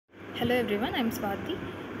Hello everyone, I am SWATHY,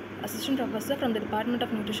 Assistant Professor from the Department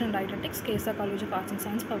of Nutrition and Dietetics, Ksrcasw College of Arts and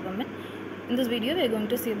Science for Women. In this video, we are going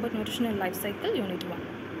to see about Nutritional Life Cycle, Unit 1.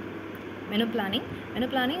 Menu planning. Menu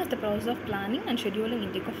planning is the process of planning and scheduling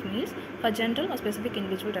intake of meals for general or specific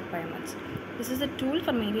individual requirements. This is a tool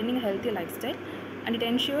for maintaining a healthy lifestyle, and it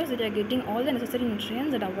ensures that you are getting all the necessary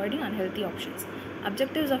nutrients and avoiding unhealthy options.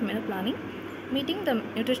 Objectives of menu planning: meeting the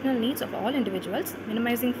nutritional needs of all individuals,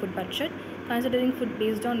 minimizing food budget, considering food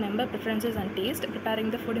based on member preferences and taste, preparing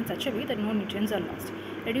the food in such a way that no nutrients are lost,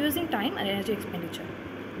 reducing time and energy expenditure.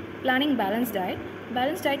 Planning balanced diet.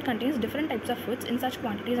 Balanced diet contains different types of foods in such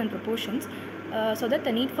quantities and proportions so that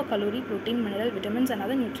the need for calorie, protein, mineral, vitamins and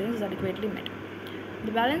other nutrients is adequately met.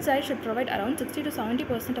 The balanced diet should provide around 60 to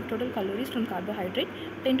 70% of total calories from carbohydrate,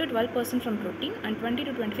 10 to 12% from protein and 20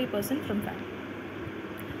 to 25% from fat.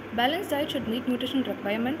 Balanced diet should meet nutritional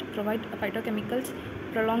requirement, provide phytochemicals,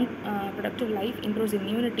 prolong productive life, improves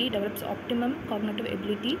immunity, develops optimum cognitive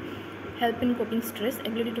ability, help in coping stress,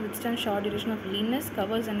 ability to withstand short duration of leanness,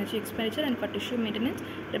 covers energy expenditure and for tissue maintenance,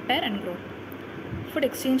 repair and growth. Food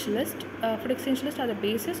exchange list. Food exchange lists are the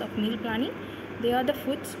basis of meal planning. They are the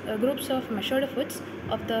foods, groups of measured foods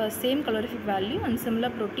of the same calorific value and similar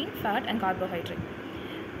protein, fat and carbohydrate.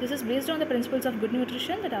 This is based on the principles of good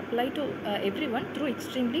nutrition that apply to everyone through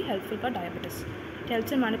extremely helpful for diabetes. It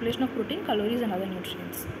helps in manipulation of protein, calories and other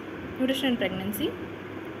nutrients. Nutrition in pregnancy.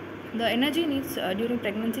 The energy needs during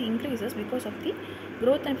pregnancy increases because of the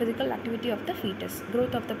growth and physical activity of the fetus,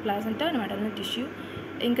 growth of the placenta and maternal tissue,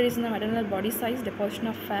 increase in the maternal body size, deposition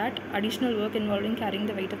of fat, additional work involving carrying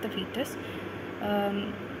the weight of the fetus,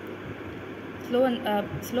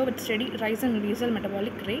 slow but steady rise in basal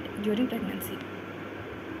metabolic rate during pregnancy.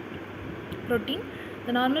 Protein.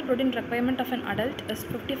 The normal protein requirement of an adult is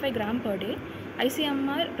 55 grams per day.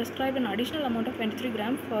 ICMR prescribed an additional amount of 23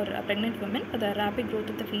 grams for pregnant women for the rapid growth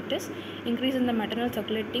of the fetus, increase in the maternal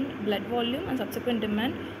circulating blood volume and subsequent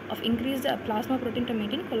demand of increased plasma protein to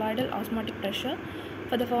maintain colloidal osmotic pressure,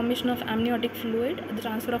 for the formation of amniotic fluid, the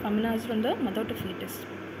transfer of amino acids from the mother to fetus.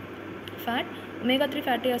 Fat. Omega-3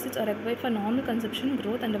 fatty acids are required for normal conception,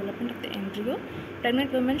 growth and development of the embryo.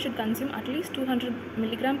 Pregnant women should consume at least 200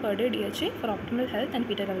 mg per day DHA for optimal health and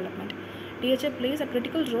fetal development. DHA plays a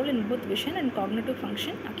critical role in both vision and cognitive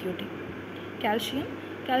function acuity. Calcium.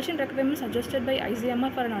 Calcium requirement suggested by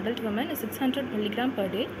ICMR for an adult woman is 600 mg per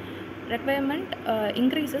day. Requirement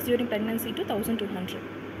increases during pregnancy to 1200.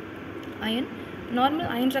 Iron. Normal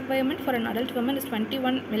iron requirement for an adult woman is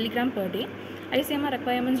 21 mg per day. ICMR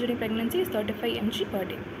requirements during pregnancy is 35 mg per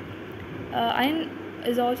day. Iron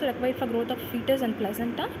is also required for growth of fetus and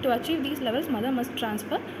placenta. To achieve these levels, mother must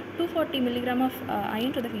transfer 240 mg of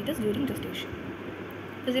iron to the fetus during gestation.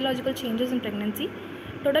 Physiological changes in pregnancy.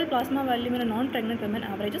 Total plasma volume in a non-pregnant woman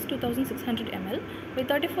averages 2600 ml. By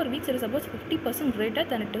 34 weeks, it is about 50% greater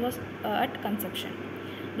than it was at conception.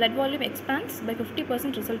 Blood volume expands by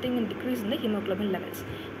 50%, resulting in decrease in the hemoglobin levels.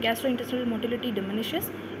 Gastrointestinal motility diminishes.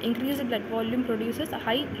 Increased blood volume produces a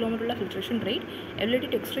high glomerular filtration rate. Ability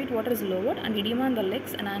to excrete water is lowered, and edema in the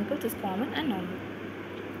legs and ankles is common and normal.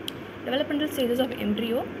 Developmental stages of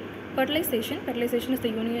embryo. Fertilization. Fertilization is the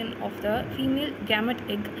union of the female gamete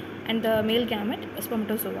egg and the male gamete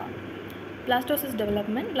spermatozoa. Blastocyst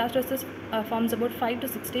development. Blastocyst forms about 5 to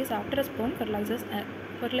 6 days after a sperm fertilizes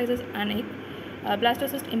an egg.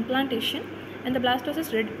 Blastocyst implantation. When the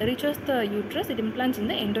blastocyst reaches the uterus, it implants in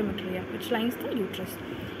the endometrium, which lines the uterus.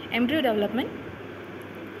 Embryo development.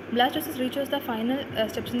 Blastocyst reaches the final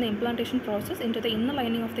steps in the implantation process into the inner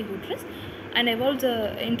lining of the uterus and evolves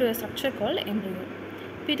into a structure called embryo.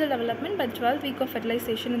 Fetal development. By the 12th week of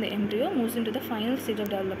fertilization in the embryo, moves into the final stage of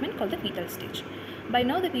development called the fetal stage. By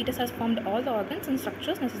now, the fetus has formed all the organs and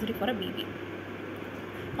structures necessary for a baby.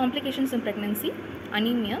 Complications in pregnancy.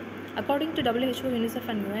 Anemia. According to WHO, UNICEF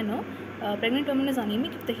and UNO, pregnant woman is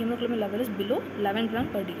anemic if the hemoglobin level is below 11 grams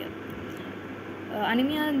per dl.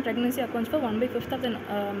 Anemia in pregnancy accounts for 1/5 of the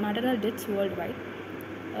maternal deaths worldwide.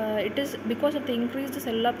 It is because of the increased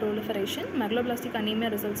cellular proliferation. Megaloblastic anemia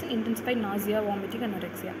results in intensified nausea, vomiting and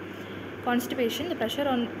anorexia. Constipation. The pressure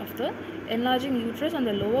of the enlarging uterus on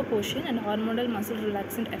the lower portion and hormonal muscle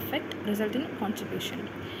relaxant effect result in constipation.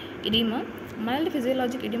 Edema. Mild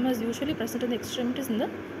physiologic edema is usually present in the extremities in the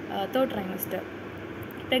third trimester.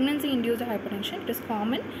 Pregnancy-induced hypertension. It is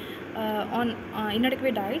common on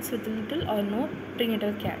inadequate diets with little or no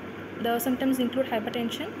prenatal care. The symptoms include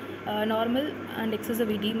hypertension, normal and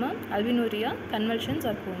excessive edema, albuminuria, convulsions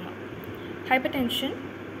or coma. Hypertension.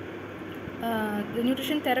 The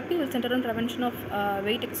nutrition therapy will center on prevention of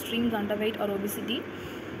weight extremes, underweight or obesity.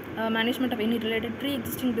 management of any related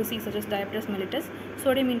pre-existing disease such as diabetes mellitus.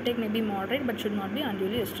 Sodium intake may be moderate but should not be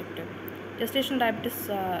unduly restricted. Gestational diabetes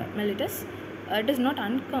mellitus, it is not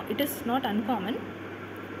uncommon.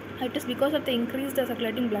 It is because of the increased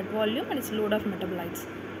circulating blood volume and its load of metabolites.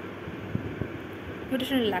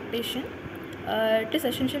 Nutritional lactation. It is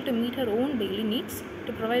essential to meet her own daily needs,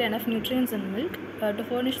 to provide enough nutrients in milk, to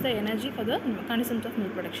furnish the energy for the mechanisms of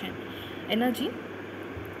milk production. Energy.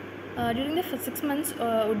 During the 6 months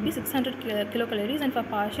would be 600 kilocalories, and for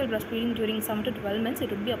partial breastfeeding during 7 to 12 months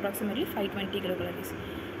it would be approximately 520 kilocalories.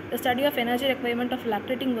 The study of energy requirement of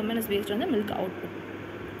lactating women is based on the milk output.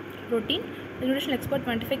 Protein. The Nutritional Expert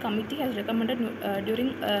 25 Committee has recommended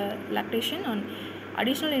during lactation on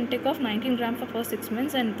additional intake of 19 grams for first 6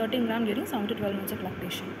 months and 13 grams during 7 to 12 months of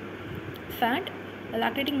lactation. Fat. A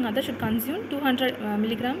lactating mother should consume 200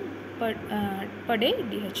 milligram per day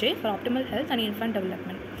DHA for optimal health and infant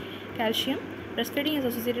development. Calcium. Breastfeeding is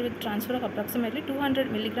associated with transfer of approximately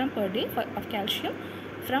 200 milligram per day of calcium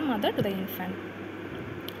from mother to the infant.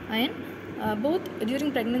 Iron. Both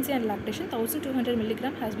during pregnancy and lactation, 1200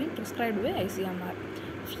 milligram has been prescribed by ICMR.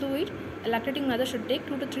 Fluid. A lactating mother should take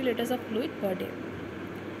 2 to 3 liters of fluid per day.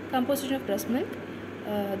 Composition of breast milk.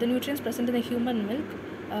 The nutrients present in the human milk: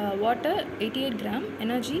 water 88 gram,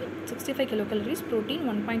 energy 65 kilocalories, protein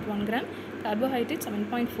 1.1 gram, carbohydrates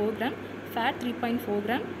 7.4 gram, fat 3.4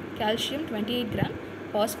 gram, calcium 28 gram,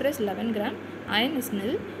 phosphorus 11 gram, iron is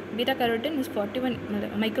nil, beta carotene is 41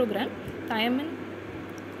 microgram, thiamine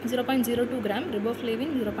 0.02 gram,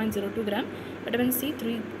 riboflavin 0.02 gram, vitamin C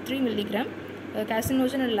 3 milligram,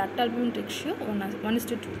 carcinogen and lactalbumin ratio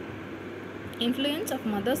 1:2. Influence of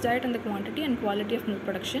mother's diet on the quantity and quality of milk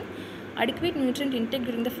production. Adequate nutrient intake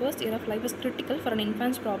during the first year of life is critical for an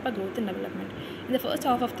infant's proper growth and development. In the first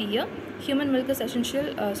half of the year, human milk is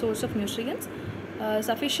essential source of nutrients.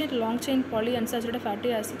 Sufficient long-chain polyunsaturated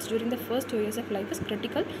fatty acids during the first 2 years of life is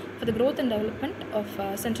critical for the growth and development of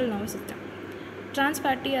central nervous system. Trans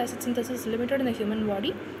fatty acid synthesis is limited in the human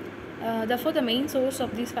body. Therefore, the main source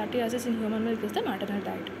of these fatty acids in human milk is the maternal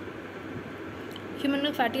diet. Human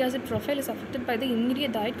milk fatty acid profile is affected by the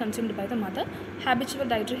immediate diet consumed by the mother. Habitual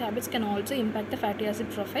dietary habits can also impact the fatty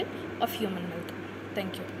acid profile of human milk.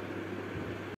 Thank you.